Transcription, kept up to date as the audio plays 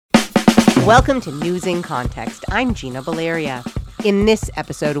Welcome to News in Context. I'm Gina Valeria. In this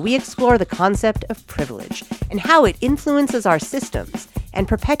episode, we explore the concept of privilege and how it influences our systems and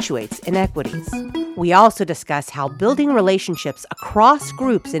perpetuates inequities. We also discuss how building relationships across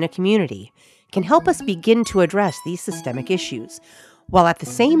groups in a community can help us begin to address these systemic issues, while at the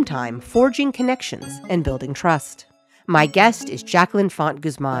same time forging connections and building trust. My guest is Jacqueline Font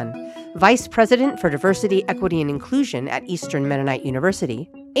Guzman, Vice President for Diversity, Equity, and Inclusion at Eastern Mennonite University,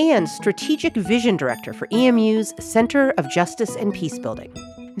 and Strategic Vision Director for EMU's Center of Justice and Peacebuilding.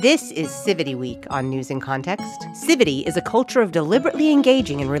 This is Civity Week on News in Context. Civity is a culture of deliberately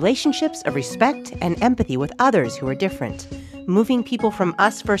engaging in relationships of respect and empathy with others who are different, moving people from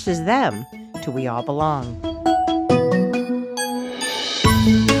us versus them to we all belong.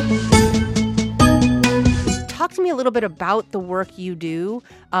 Talk to me a little bit about the work you do,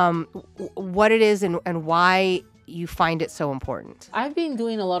 what it is and why you find it so important. I've been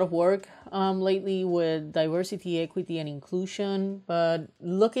doing a lot of work lately with diversity, equity, and inclusion, but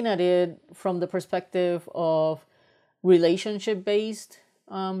looking at it from the perspective of relationship-based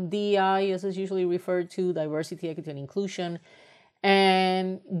DEI, as it's usually referred to, diversity, equity, and inclusion,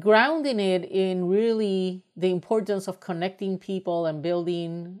 and grounding it in really the importance of connecting people and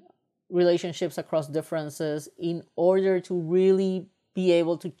building relationships across differences in order to really be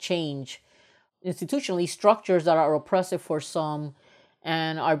able to change institutionally structures that are oppressive for some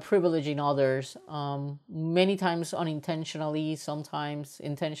and are privileging others, many times unintentionally, sometimes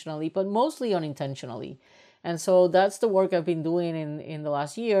intentionally, but mostly unintentionally. And so that's the work I've been doing in the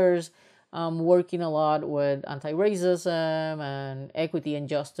last years, working a lot with anti-racism and equity and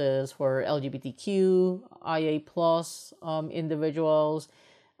justice for LGBTQ, IA+ individuals,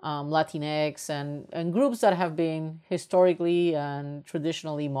 Latinx, and groups that have been historically and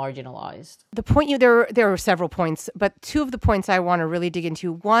traditionally marginalized. The point there are several points, but two of the points I want to really dig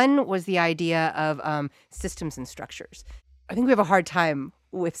into. One was the idea of systems and structures. I think we have a hard time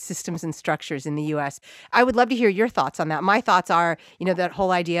with systems and structures in the U.S. I would love to hear your thoughts on that. My thoughts are, that whole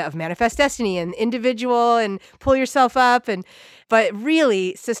idea of manifest destiny and individual and pull yourself up, but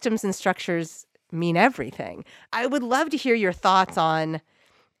really systems and structures mean everything. I would love to hear your thoughts on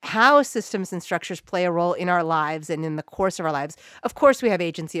how systems and structures play a role in our lives and in the course of our lives. Of course, we have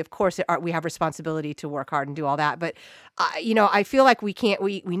agency. Of course, we have responsibility to work hard and do all that. But, I feel like we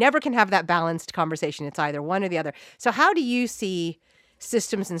never can have that balanced conversation. It's either one or the other. So how do you see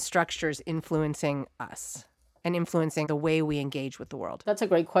systems and structures influencing us and influencing the way we engage with the world? That's a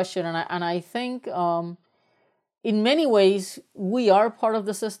great question. And I think in many ways, we are part of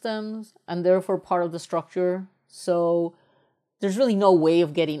the systems and therefore part of the structure. So there's really no way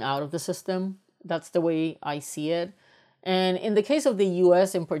of getting out of the system. That's the way I see it. And in the case of the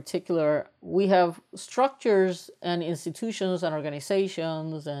US in particular, we have structures and institutions and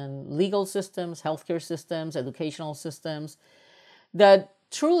organizations and legal systems, healthcare systems, educational systems that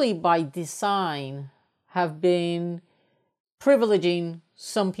truly by design have been privileging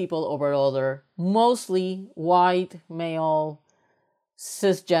some people over other, mostly white, male,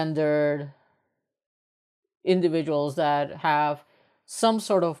 cisgendered individuals that have some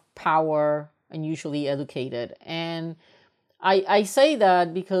sort of power and usually educated. And I say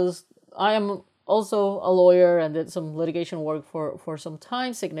that because I am also a lawyer and did some litigation work for some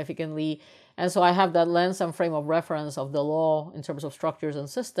time significantly. And so I have that lens and frame of reference of the law in terms of structures and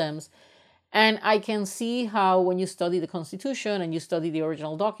systems. And I can see how when you study the Constitution and you study the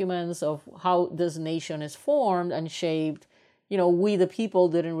original documents of how this nation is formed and shaped, we the people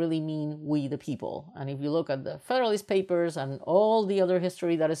didn't really mean we the people. And if you look at the Federalist Papers and all the other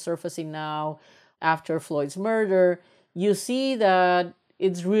history that is surfacing now after Floyd's murder, you see that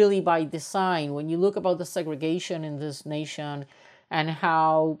it's really by design. When you look about the segregation in this nation and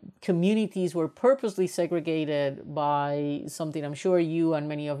how communities were purposely segregated by something I'm sure you and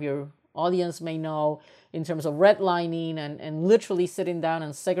many of your audience may know in terms of redlining and literally sitting down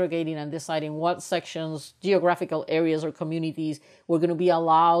and segregating and deciding what sections, geographical areas or communities were going to be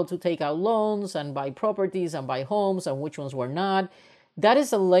allowed to take out loans and buy properties and buy homes and which ones were not. That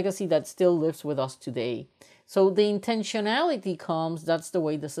is a legacy that still lives with us today. So the intentionality comes, that's the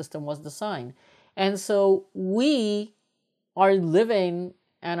way the system was designed. And so we are living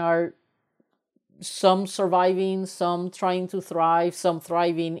and are some surviving, some trying to thrive, some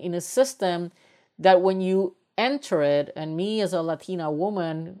thriving in a system that when you enter it, and me as a Latina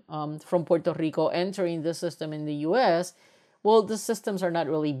woman from Puerto Rico entering the system in the US, well, the systems are not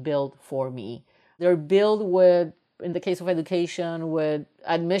really built for me. They're built with, in the case of education, with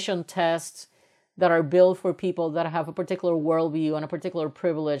admission tests that are built for people that have a particular worldview and a particular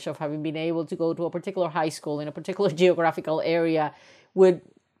privilege of having been able to go to a particular high school in a particular geographical area with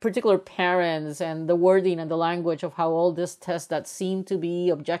particular parents and the wording and the language of how all these tests that seem to be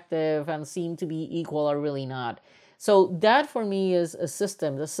objective and seem to be equal are really not. So that for me is a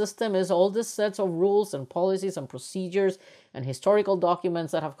system. The system is all these sets of rules and policies and procedures and historical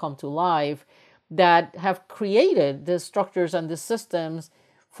documents that have come to life that have created the structures and the systems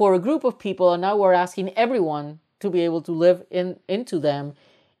for a group of people. And now we're asking everyone to be able to live into them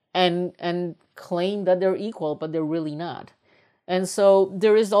and claim that they're equal, but they're really not. And so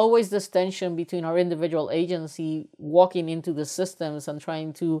there is always this tension between our individual agency walking into the systems and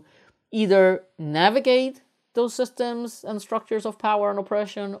trying to either navigate those systems and structures of power and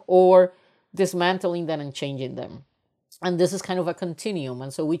oppression, or dismantling them and changing them. And this is kind of a continuum.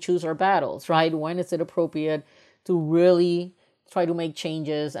 And so we choose our battles, right? When is it appropriate to really try to make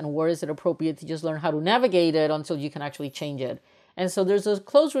changes, and where is it appropriate to just learn how to navigate it until you can actually change it? And so there's a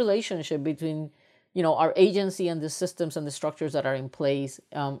close relationship between, our agency and the systems and the structures that are in place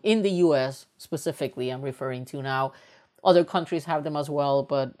in the U.S. specifically. I'm referring to now. Other countries have them as well,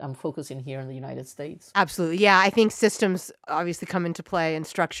 but I'm focusing here in the United States. Absolutely. Yeah, I think systems obviously come into play and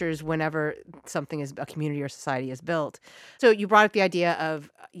structures whenever something is a community or society is built. So you brought up the idea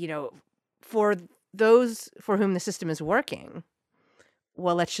of, for those for whom the system is working,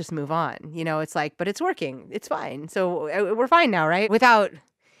 well, let's just move on. It's like, but it's working. It's fine. So we're fine now, right? Without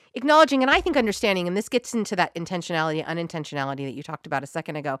acknowledging, and I think understanding, and this gets into that intentionality, unintentionality that you talked about a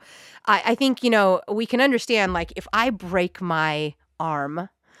second ago. I think, we can understand, like, if I break my arm,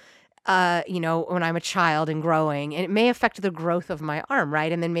 when I'm a child and growing, and it may affect the growth of my arm,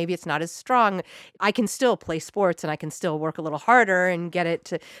 right? And then maybe it's not as strong. I can still play sports and I can still work a little harder and get it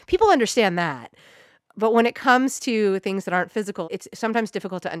to, people understand that. But when it comes to things that aren't physical, it's sometimes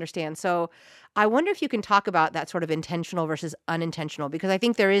difficult to understand. So I wonder if you can talk about that sort of intentional versus unintentional, because I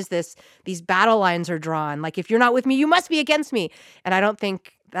think there is these battle lines are drawn. Like, if you're not with me, you must be against me. And I don't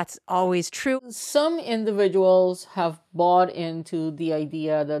think that's always true. Some individuals have bought into the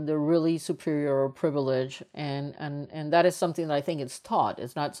idea that they're really superior or privileged. And that is something that I think it's taught.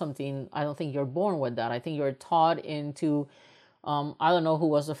 It's not something, I don't think you're born with that. I think you're taught into... I don't know who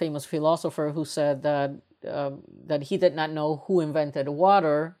was the famous philosopher who said that he did not know who invented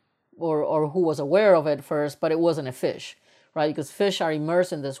water or who was aware of it first, but it wasn't a fish, right? Because fish are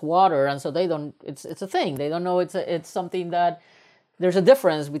immersed in this water, and so they don't. It's a thing. They don't know it's something that there's a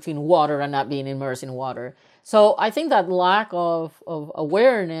difference between water and not being immersed in water. So I think that lack of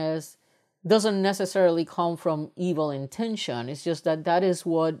awareness doesn't necessarily come from evil intention. It's just that is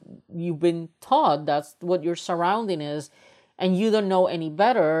what you've been taught. That's what your surrounding is. And you don't know any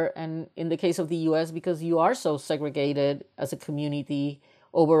better. And in the case of the U.S., because you are so segregated as a community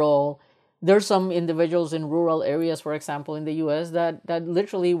overall, there's some individuals in rural areas, for example, in the U.S. that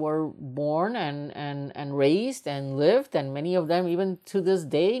literally were born and raised and lived. And many of them, even to this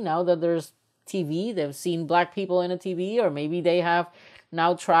day, now that there's TV, they've seen Black people in a TV, or maybe they have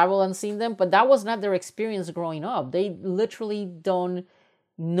now traveled and seen them. But that was not their experience growing up. They literally don't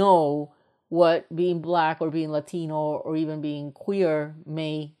know what being Black or being Latino or even being queer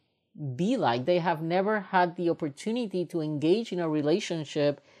may be like. They have never had the opportunity to engage in a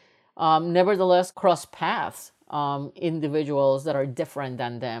relationship, nevertheless cross paths, individuals that are different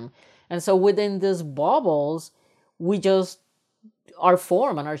than them. And so within these bubbles, we just are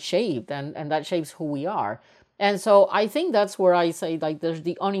formed and are shaped, and that shapes who we are. And so I think that's where I say, like, there's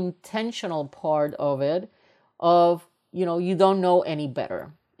the unintentional part of it, of, you don't know any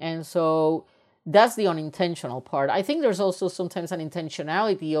better. And so that's the unintentional part. I think there's also sometimes an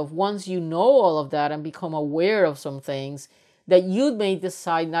intentionality of, once you know all of that and become aware of some things, that you may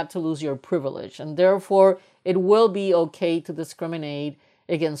decide not to lose your privilege. And therefore, it will be okay to discriminate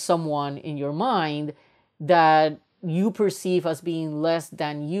against someone in your mind that you perceive as being less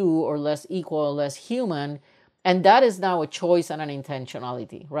than you, or less equal, or less human. And that is now a choice and an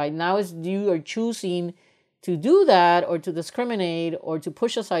intentionality, right? Now is you are choosing to do that, or to discriminate, or to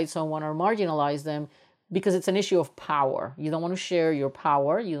push aside someone or marginalize them, because it's an issue of power. You don't want to share your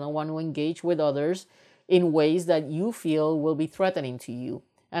power. You don't want to engage with others in ways that you feel will be threatening to you.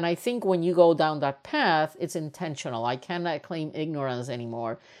 And I think when you go down that path, it's intentional. I cannot claim ignorance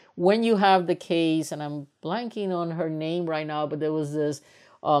anymore. When you have the case, and I'm blanking on her name right now, but there was this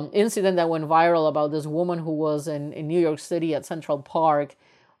incident that went viral about this woman who was in New York City at Central Park,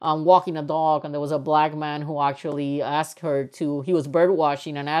 walking a dog, and there was a Black man who actually asked her to, he was bird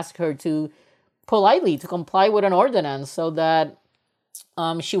watching, and asked her to politely to comply with an ordinance so that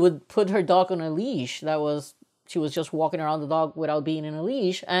she would put her dog on a leash. She was just walking around the dog without being in a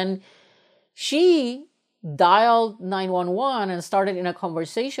leash. And she dialed 911 and started in a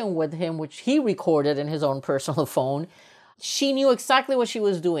conversation with him, which he recorded in his own personal phone. she knew exactly what she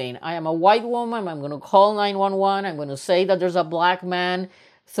was doing. I am a white woman. I'm going to call 911. I'm going to say that there's a black man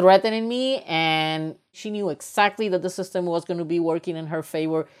threatening me. And she knew exactly that the system was going to be working in her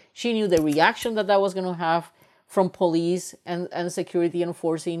favor. She knew the reaction that was going to have from police and security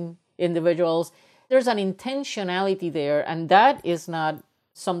enforcing individuals. There's an intentionality there, and that is not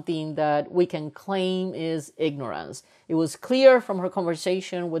something that we can claim is ignorance. It was clear from her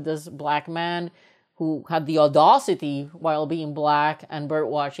conversation with this black man who had the audacity, while being black and bird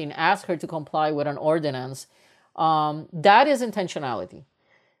watching, ask her to comply with an ordinance. That is intentionality.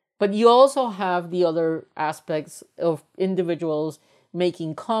 But you also have the other aspects of individuals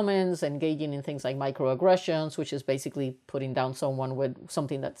making comments, engaging in things like microaggressions, which is basically putting down someone with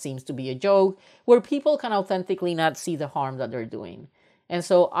something that seems to be a joke, where people can authentically not see the harm that they're doing. And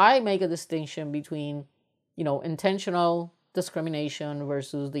so I make a distinction between, intentional discrimination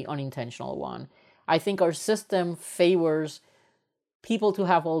versus the unintentional one. I think our system favors people to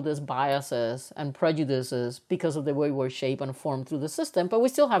have all these biases and prejudices because of the way we're shaped and formed through the system, but we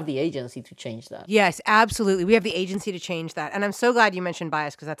still have the agency to change that. Yes, absolutely. We have the agency to change that. And I'm so glad you mentioned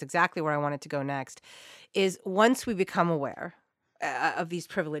bias, because that's exactly where I wanted to go next, is once we become aware of these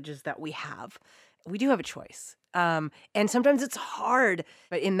privileges that we have, we do have a choice. And sometimes it's hard,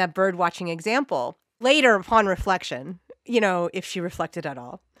 but in that bird watching example, later upon reflection, if she reflected at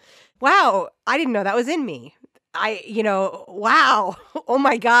all, wow, I didn't know that was in me. Wow, oh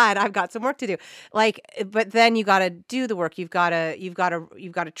my God, I've got some work to do. But then you got to do the work. You've got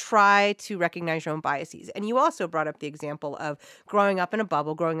to try to recognize your own biases. And you also brought up the example of growing up in a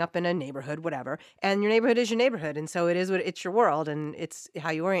bubble, growing up in a neighborhood, whatever. And your neighborhood is your neighborhood, and so it's your world, and it's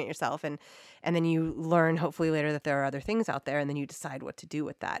how you orient yourself. And then you learn, hopefully later, that there are other things out there, and then you decide what to do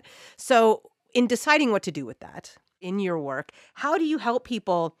with that. So in deciding what to do with that in your work, how do you help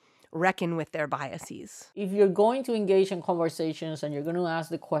people reckon with their biases? If you're going to engage in conversations and you're going to ask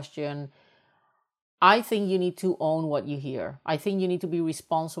the question, I think you need to own what you hear. I think you need to be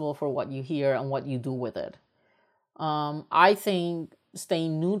responsible for what you hear and what you do with it. I think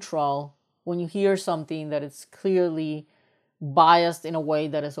staying neutral when you hear something that is clearly biased in a way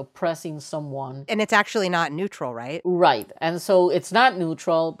that is oppressing someone. And it's actually not neutral, right? Right. And so it's not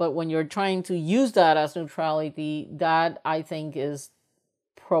neutral, but when you're trying to use that as neutrality, that I think is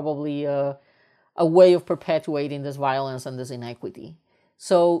probably a way of perpetuating this violence and this inequity.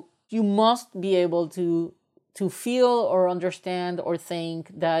 So you must be able to feel or understand or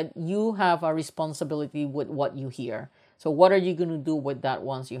think that you have a responsibility with what you hear. So what are you going to do with that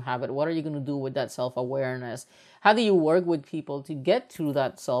once you have it? What are you going to do with that self-awareness? How do you work with people to get to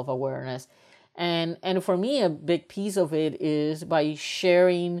that self-awareness? And for me, a big piece of it is by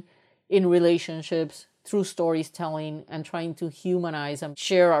sharing in relationships through storytelling and trying to humanize and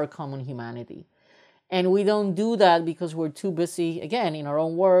share our common humanity. And we don't do that because we're too busy, again, in our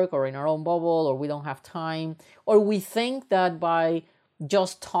own work or in our own bubble, or we don't have time, or we think that by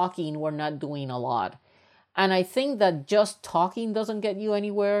just talking, we're not doing a lot. And I think that just talking doesn't get you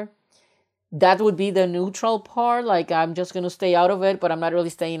anywhere. That would be the neutral part. Like, I'm just going to stay out of it, but I'm not really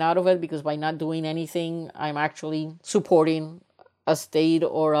staying out of it, because by not doing anything, I'm actually supporting a state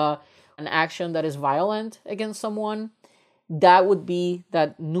or an action that is violent against someone. That would be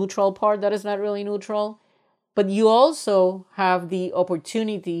that neutral part that is not really neutral. But you also have the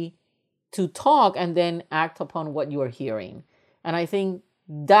opportunity to talk and then act upon what you are hearing. And I think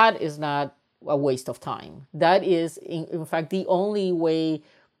that is not a waste of time. That is, in fact, the only way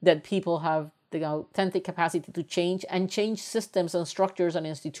that people have the authentic capacity to change and change systems and structures and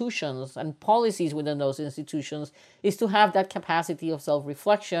institutions and policies within those institutions, is to have that capacity of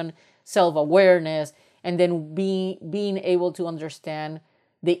self-reflection, self-awareness, and then being able to understand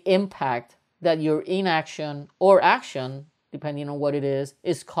the impact that your inaction or action, depending on what it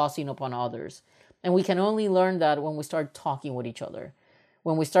is causing upon others. And we can only learn that when we start talking with each other,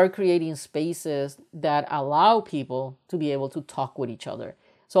 when we start creating spaces that allow people to be able to talk with each other.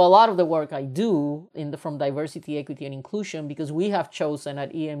 So a lot of the work I do from diversity, equity, and inclusion, because we have chosen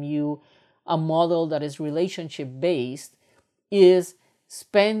at EMU a model that is relationship-based, is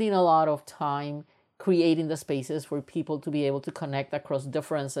spending a lot of time creating the spaces for people to be able to connect across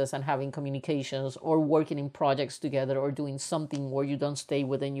differences and having communications, or working in projects together, or doing something where you don't stay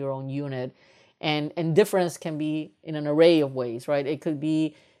within your own unit. And difference can be in an array of ways, right? It could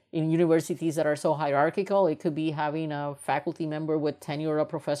be in universities that are so hierarchical. It could be having a faculty member with tenure, a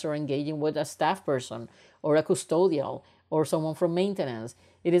professor engaging with a staff person, or a custodial, or someone from maintenance.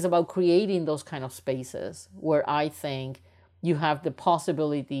 It is about creating those kind of spaces where I think you have the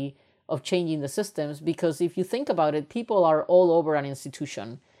possibility of changing the systems. Because if you think about it, people are all over an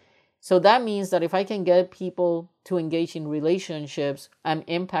institution. So that means that if I can get people to engage in relationships, I'm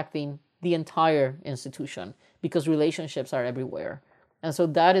impacting the entire institution because relationships are everywhere. And so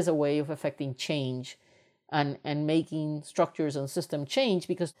that is a way of affecting change and making structures and system change,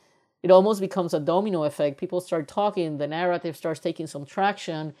 because it almost becomes a domino effect. People start talking, the narrative starts taking some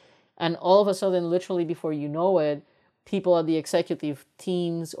traction, and all of a sudden, literally before you know it, people at the executive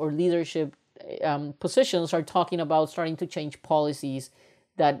teams or leadership positions are talking about starting to change policies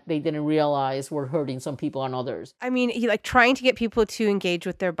that they didn't realize were hurting some people and others. I mean, like trying to get people to engage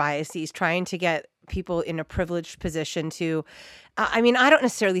with their biases, trying to get people in a privileged position to, I mean, I don't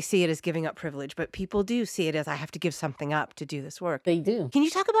necessarily see it as giving up privilege, but people do see it as I have to give something up to do this work. They do. Can you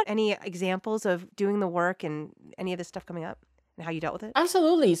talk about any examples of doing the work and any of this stuff coming up and how you dealt with it?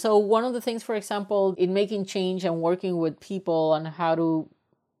 Absolutely. So one of the things, for example, in making change and working with people and how to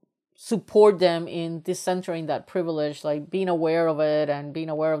support them in decentering that privilege, like being aware of it and being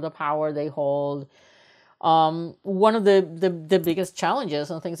aware of the power they hold. One of the biggest challenges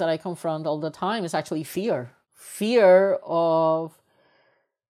and things that I confront all the time is actually fear of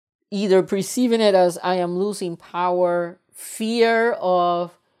either perceiving it as I am losing power, fear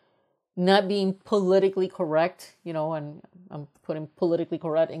of not being politically correct, and I'm putting politically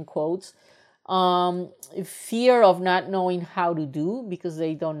correct in quotes, fear of not knowing how to do because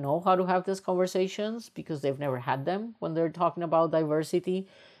they don't know how to have these conversations because they've never had them when they're talking about diversity,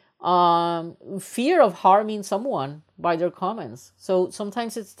 fear of harming someone by their comments. So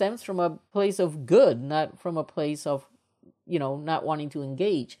sometimes it stems from a place of good, not from a place of, not wanting to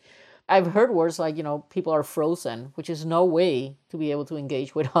engage. I've heard words like, people are frozen, which is no way to be able to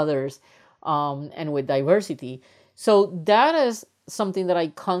engage with others and with diversity. So that is something that I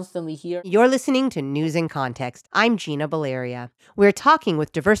constantly hear. You're listening to News in Context. I'm Gina Valeria. We're talking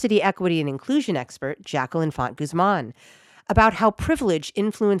with diversity, equity, and inclusion expert Jacqueline Font Guzman about how privilege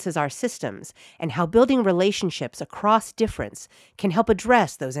influences our systems and how building relationships across difference can help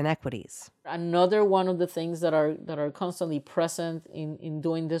address those inequities. Another one of the things that are constantly present in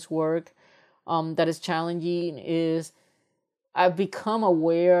doing this work that is challenging is I've become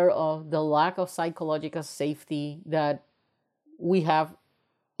aware of the lack of psychological safety that we have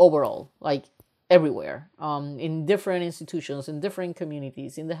overall, like everywhere, in different institutions, in different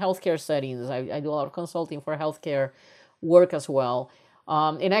communities, in the healthcare settings. I do a lot of consulting for healthcare work as well.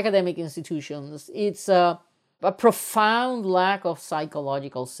 In academic institutions, it's a profound lack of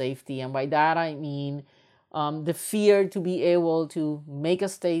psychological safety. And by that, I mean the fear to be able to make a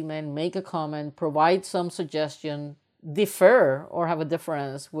statement, make a comment, provide some suggestion, differ or have a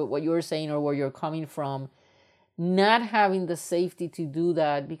difference with what you're saying or where you're coming from. Not having the safety to do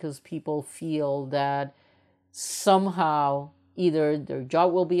that because people feel that somehow either their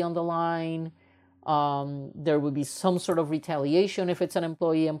job will be on the line, there will be some sort of retaliation if it's an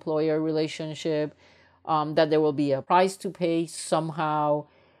employee-employer relationship, that there will be a price to pay somehow.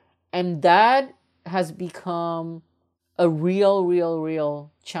 And that has become a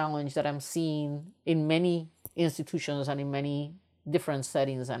real challenge that I'm seeing in many institutions and in many different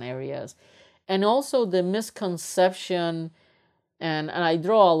settings and areas. And also the misconception, and I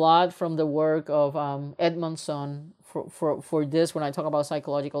draw a lot from the work of Edmondson for this when I talk about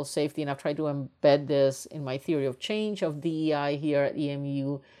psychological safety, and I've tried to embed this in my theory of change of DEI here at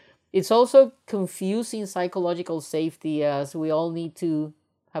EMU. It's also confusing psychological safety as we all need to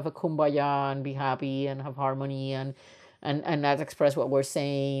have a kumbaya and be happy and have harmony and not express what we're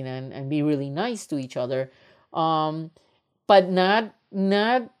saying and be really nice to each other, but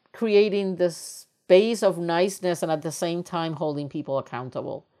not creating this space of niceness and at the same time holding people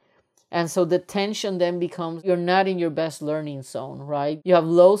accountable. And so the tension then becomes you're not in your best learning zone, right? You have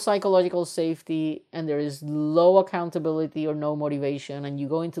low psychological safety and there is low accountability or no motivation, and you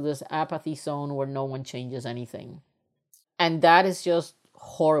go into this apathy zone where no one changes anything. And that is just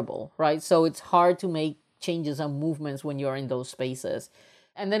horrible, right? So it's hard to make changes and movements when you're in those spaces.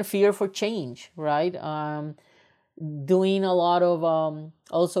 And then fear for change, right? Doing a lot of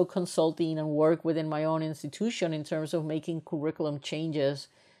also consulting and work within my own institution in terms of making curriculum changes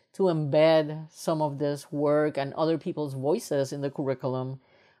to embed some of this work and other people's voices in the curriculum.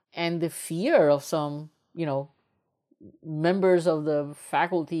 And the fear of some, members of the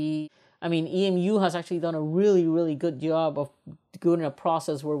faculty. I mean, EMU has actually done a really good job of doing a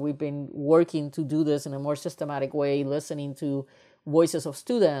process where we've been working to do this in a more systematic way, listening to voices of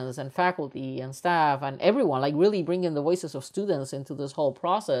students and faculty and staff and everyone, like really bringing the voices of students into this whole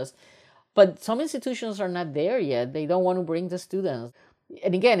process. But some institutions are not there yet. They don't want to bring the students.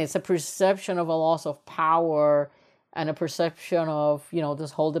 And again, it's a perception of a loss of power and a perception of,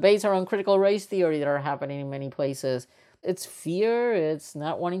 this whole debates around critical race theory that are happening in many places. It's fear, it's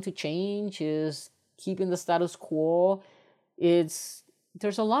not wanting to change, it's keeping the status quo.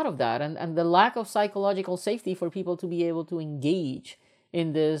 There's a lot of that, and the lack of psychological safety for people to be able to engage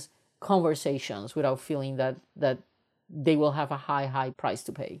in these conversations without feeling that they will have a high price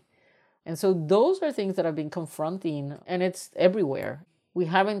to pay. And so those are things that I've been confronting, and it's everywhere. We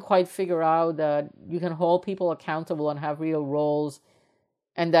haven't quite figured out that you can hold people accountable and have real roles,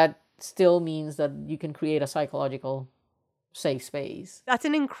 and that still means that you can create a psychological safe space. That's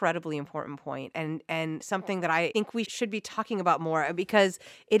an incredibly important point, and something that I think we should be talking about more, because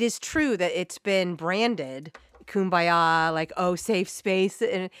it is true that it's been branded kumbaya, like, oh, safe space,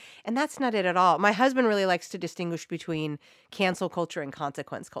 and that's not it at all. My husband really likes to distinguish between cancel culture and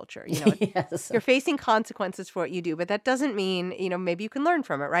consequence culture. Yes. You're facing consequences for what you do, but that doesn't mean, maybe you can learn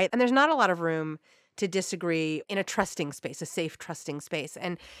from it, right? And there's not a lot of room to disagree in a trusting space, a safe, trusting space.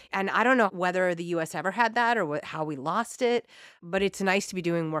 And I don't know whether the U.S. ever had that or how we lost it, but it's nice to be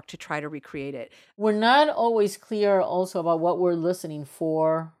doing work to try to recreate it. We're not always clear also about what we're listening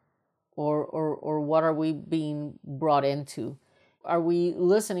for, or what are we being brought into. Are we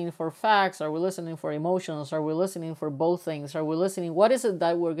listening for facts? Are we listening for emotions? Are we listening for both things? Are we listening? What is it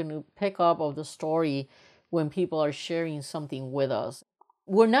that we're going to pick up of the story when people are sharing something with us?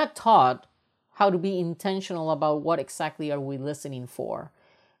 We're not taught how to be intentional about what exactly are we listening for.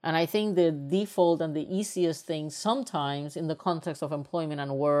 And I think the default and the easiest thing sometimes in the context of employment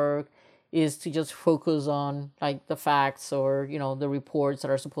and work is to just focus on like the facts or, the reports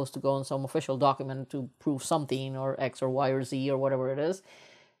that are supposed to go in some official document to prove something or X or Y or Z or whatever it is.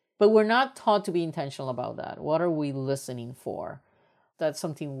 But we're not taught to be intentional about that. What are we listening for? That's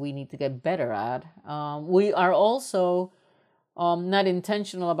something we need to get better at. We are also not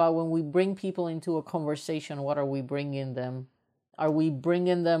intentional about when we bring people into a conversation, what are we bringing them? Are we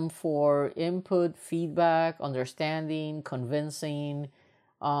bringing them for input, feedback, understanding, convincing,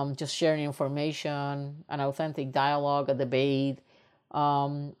 just sharing information, an authentic dialogue, a debate?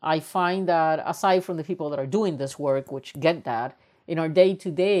 I find that aside from the people that are doing this work, which get that, in our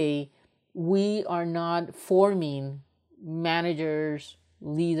day-to-day, we are not forming managers,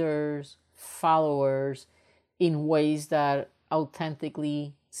 leaders, followers in ways that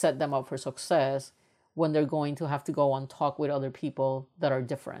authentically set them up for success when they're going to have to go and talk with other people that are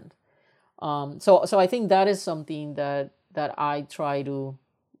different. So I think that is something that I try to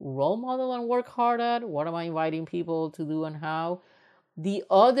role model and work hard at. What am I inviting people to do and how? The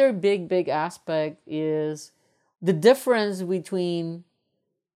other big aspect is the difference between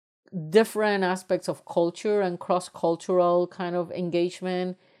different aspects of culture and cross-cultural kind of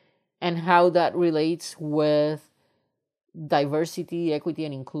engagement and how that relates with diversity, equity,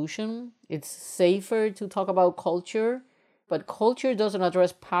 and inclusion. It's safer to talk about culture, but culture doesn't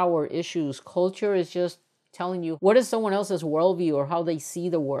address power issues. Culture is just telling you what is someone else's worldview or how they see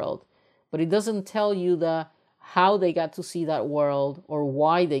the world, but it doesn't tell you how they got to see that world or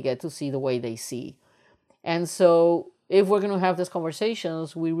why they get to see the way they see. And so if we're going to have these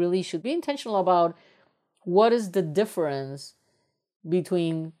conversations, we really should be intentional about what is the difference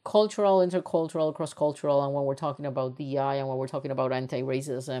between cultural, intercultural, cross-cultural, and when we're talking about DEI and when we're talking about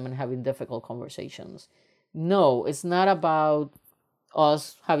anti-racism and having difficult conversations. No, it's not about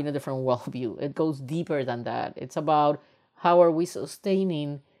us having a different worldview. It goes deeper than that. It's about how are we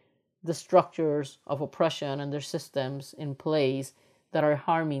sustaining the structures of oppression and their systems in place that are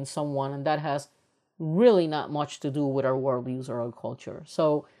harming someone, and that has really not much to do with our worldviews or our culture.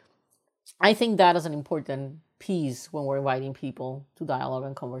 So I think that is an important piece when we're inviting people to dialogue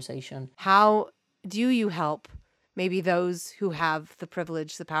and conversation. How do you help maybe those who have the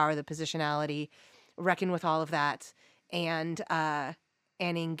privilege, the power, the positionality, reckon with all of that and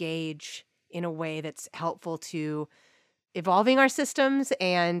engage in a way that's helpful to evolving our systems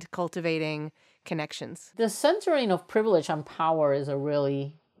and cultivating connections? The centering of privilege and power is a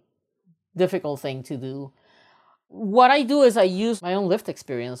really difficult thing to do. What I do is I use my own lived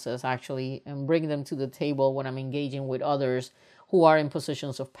experiences actually and bring them to the table when I'm engaging with others who are in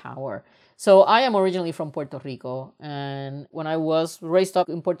positions of power. So I am originally from Puerto Rico, and when I was raised up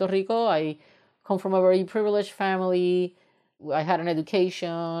in Puerto Rico, I come from a very privileged family. I had an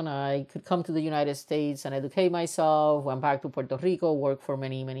education. I could come to the United States and educate myself, went back to Puerto Rico, worked for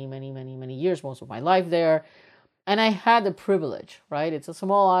many years, most of my life there. And I had the privilege, right? It's a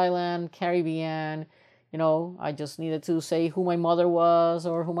small island, Caribbean. I just needed to say who my mother was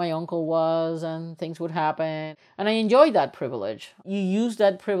or who my uncle was, and things would happen. And I enjoyed that privilege. You use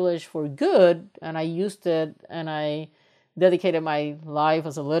that privilege for good, and I used it, and I dedicated my life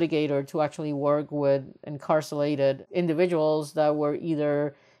as a litigator to actually work with incarcerated individuals that were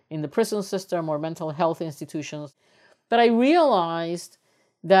either in the prison system or mental health institutions. But I realized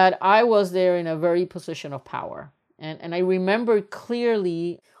that I was there in a very position of power. And I remember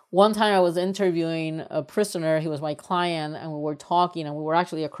clearly one time I was interviewing a prisoner. He was my client, and we were talking, and we were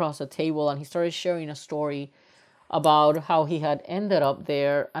actually across the table, and he started sharing a story about how he had ended up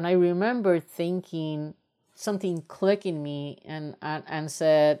there. And I remember thinking, something clicked in me and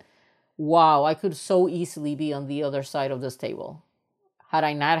said, wow, I could so easily be on the other side of this table. Had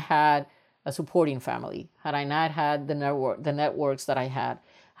I not had a supporting family, had I not had the networks that I had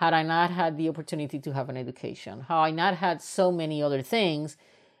I not had the opportunity to have an education, had I not had so many other things.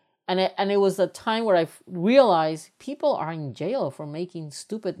 And it was a time where I realized people are in jail for making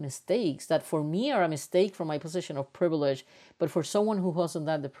stupid mistakes that for me are a mistake from my position of privilege, but for someone who hasn't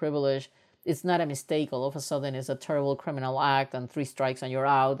had the privilege, it's not a mistake. All of a sudden, it's a terrible criminal act, and 3 strikes and you're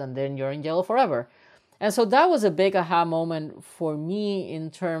out, and then you're in jail forever. And so that was a big aha moment for me in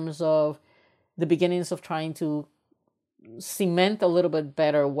terms of the beginnings of trying to cement a little bit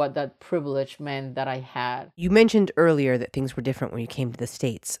better what that privilege meant that I had. You mentioned earlier that things were different when you came to the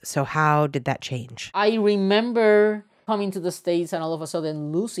States. So how did that change? I remember coming to the States and all of a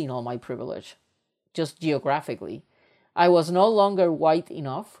sudden losing all my privilege, just geographically. I was no longer white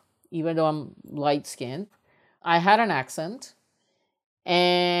enough, even though I'm light-skinned. I had an accent,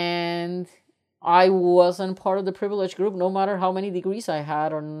 and I wasn't part of the privileged group, no matter how many degrees I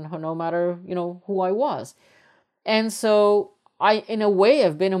had or no matter, who I was. And so I, in a way,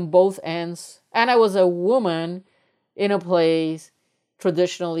 have been on both ends. And I was a woman in a place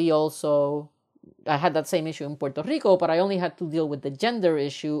traditionally also. I had that same issue in Puerto Rico, but I only had to deal with the gender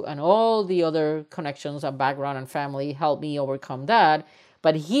issue, and all the other connections of background and family helped me overcome that.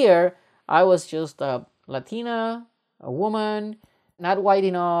 But here, I was just a Latina, a woman, not white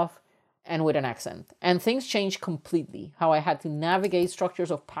enough, and with an accent. And things changed completely. How I had to navigate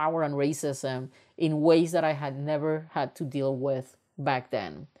structures of power and racism in ways that I had never had to deal with back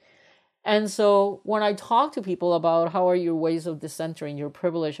then. And so when I talk to people about how are your ways of decentering your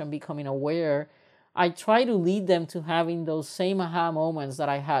privilege and becoming aware, I try to lead them to having those same aha moments that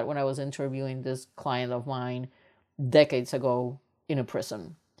I had when I was interviewing this client of mine decades ago in a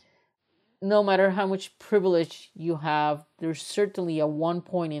prison. No matter how much privilege you have, there's certainly a one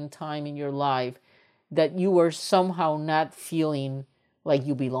point in time in your life that you were somehow not feeling like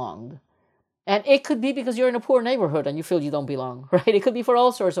you belonged. And it could be because you're in a poor neighborhood and you feel you don't belong, right? It could be for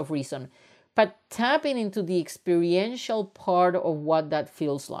all sorts of reasons. But tapping into the experiential part of what that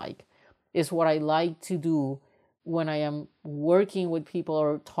feels like is what I like to do when I am working with people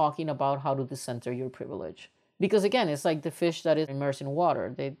or talking about how to decenter your privilege. Because again, it's like the fish that is immersed in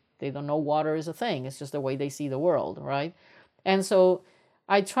water. They don't know water is a thing. It's just the way they see the world, right? And so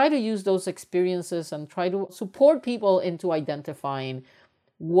I try to use those experiences and try to support people into identifying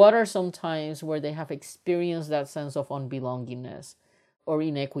what are some times where they have experienced that sense of unbelongingness or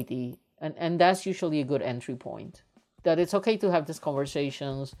inequity. And that's usually a good entry point. That it's okay to have these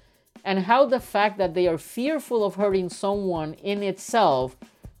conversations, and how the fact that they are fearful of hurting someone in itself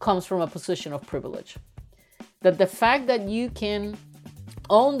comes from a position of privilege. That the fact that you can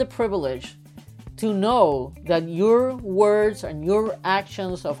own the privilege to know that your words and your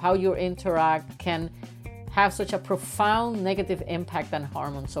actions of how you interact can have such a profound negative impact and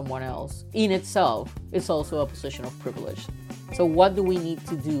harm on someone else in itself is also a position of privilege. So what do we need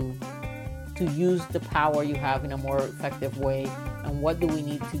to do to use the power you have in a more effective way? And what do we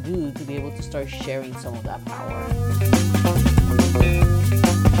need to do to be able to start sharing some of that power?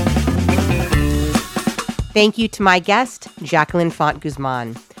 Thank you to my guest, Jacqueline Font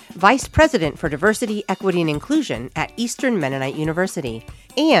Guzman, Vice President for Diversity, Equity, and Inclusion at Eastern Mennonite University,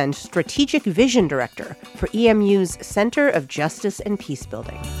 and Strategic Vision Director for EMU's Center of Justice and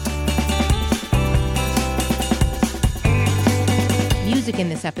Peacebuilding. Music in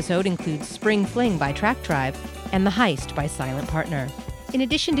this episode includes Spring Fling by Track Tribe and The Heist by Silent Partner. In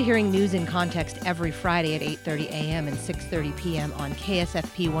addition to hearing News in Context every Friday at 8:30 a.m. and 6:30 p.m. on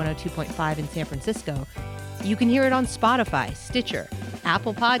KSFP 102.5 in San Francisco, you can hear it on Spotify, Stitcher,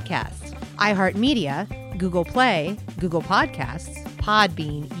 Apple Podcasts, iHeartMedia, Google Play, Google Podcasts,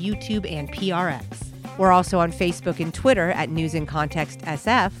 Podbean, YouTube, and PRX. We're also on Facebook and Twitter at News in Context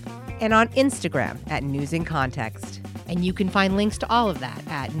SF, and on Instagram at News in Context. And you can find links to all of that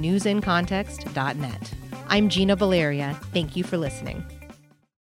at newsincontext.net. I'm Gina Valeria. Thank you for listening.